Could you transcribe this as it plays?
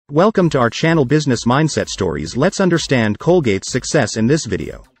Welcome to our channel Business Mindset Stories. Let's understand Colgate's success in this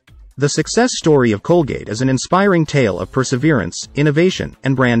video. The success story of Colgate is an inspiring tale of perseverance, innovation,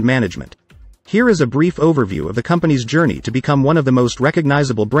 and brand management. Here is a brief overview of the company's journey to become one of the most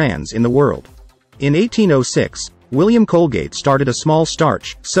recognizable brands in the world. In 1806, William Colgate started a small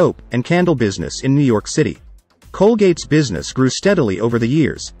starch, soap, and candle business in New York City. Colgate's business grew steadily over the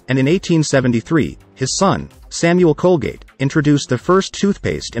years, and in 1873, his son, Samuel Colgate, introduced the first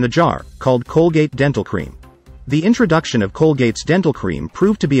toothpaste in a jar, called Colgate Dental Cream. The introduction of Colgate's dental cream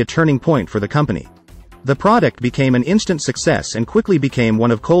proved to be a turning point for the company. The product became an instant success and quickly became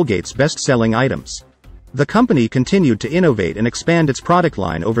one of Colgate's best-selling items. The company continued to innovate and expand its product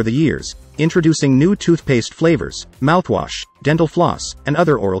line over the years, introducing new toothpaste flavors, mouthwash, dental floss, and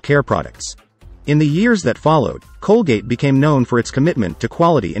other oral care products. In the years that followed, Colgate became known for its commitment to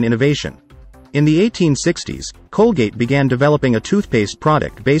quality and innovation. In the 1860s, Colgate began developing a toothpaste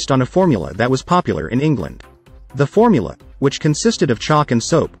product based on a formula that was popular in England. The formula, which consisted of chalk and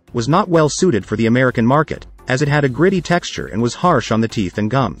soap, was not well suited for the American market, as it had a gritty texture and was harsh on the teeth and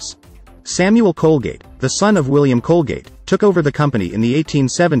gums. Samuel Colgate, the son of William Colgate, took over the company in the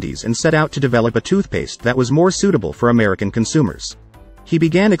 1870s and set out to develop a toothpaste that was more suitable for American consumers. He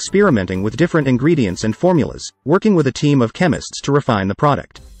began experimenting with different ingredients and formulas, working with a team of chemists to refine the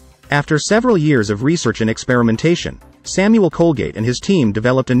product. After several years of research and experimentation, Samuel Colgate and his team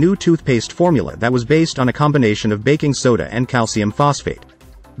developed a new toothpaste formula that was based on a combination of baking soda and calcium phosphate.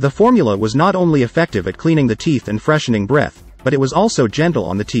 The formula was not only effective at cleaning the teeth and freshening breath, but it was also gentle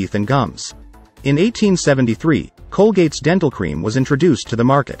on the teeth and gums. In 1873, Colgate's dental cream was introduced to the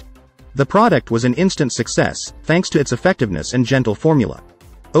market. The product was an instant success, thanks to its effectiveness and gentle formula.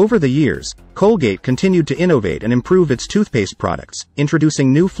 Over the years, Colgate continued to innovate and improve its toothpaste products,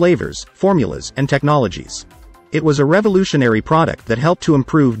 introducing new flavors, formulas, and technologies. It was a revolutionary product that helped to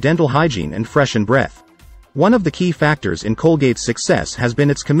improve dental hygiene and freshen breath. One of the key factors in Colgate's success has been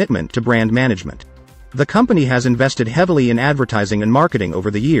its commitment to brand management. The company has invested heavily in advertising and marketing over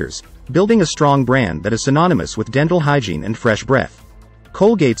the years, building a strong brand that is synonymous with dental hygiene and fresh breath.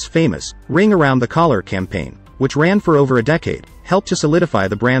 Colgate's famous Ring Around the Collar campaign, which ran for over a decade, helped to solidify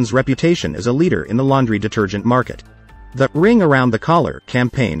the brand's reputation as a leader in the laundry detergent market. The Ring Around the Collar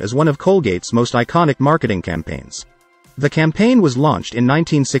campaign is one of Colgate's most iconic marketing campaigns. The campaign was launched in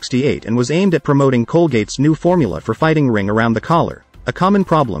 1968 and was aimed at promoting Colgate's new formula for fighting ring around the collar, a common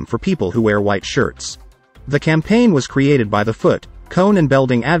problem for people who wear white shirts. The campaign was created by the Foot, Cone and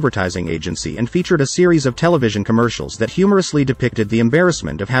Belding advertising agency and featured a series of television commercials that humorously depicted the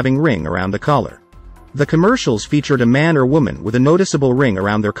embarrassment of having ring around the collar. The commercials featured a man or woman with a noticeable ring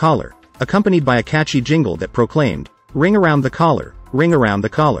around their collar, accompanied by a catchy jingle that proclaimed, "Ring around the collar, ring around the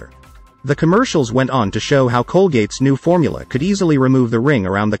collar." The commercials went on to show how Colgate's new formula could easily remove the ring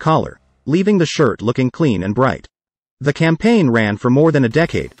around the collar, leaving the shirt looking clean and bright. The campaign ran for more than a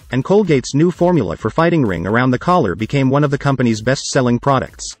decade, and Colgate's new formula for fighting ring around the collar became one of the company's best-selling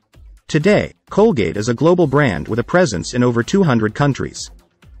products. Today, Colgate is a global brand with a presence in over 200 countries.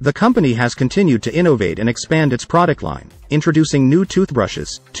 The company has continued to innovate and expand its product line, introducing new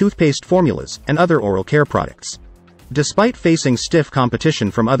toothbrushes, toothpaste formulas, and other oral care products. Despite facing stiff competition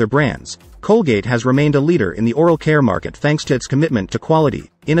from other brands, Colgate has remained a leader in the oral care market thanks to its commitment to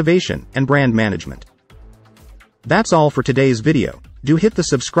quality, innovation, and brand management. That's all for today's video. Do hit the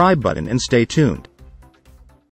subscribe button and stay tuned.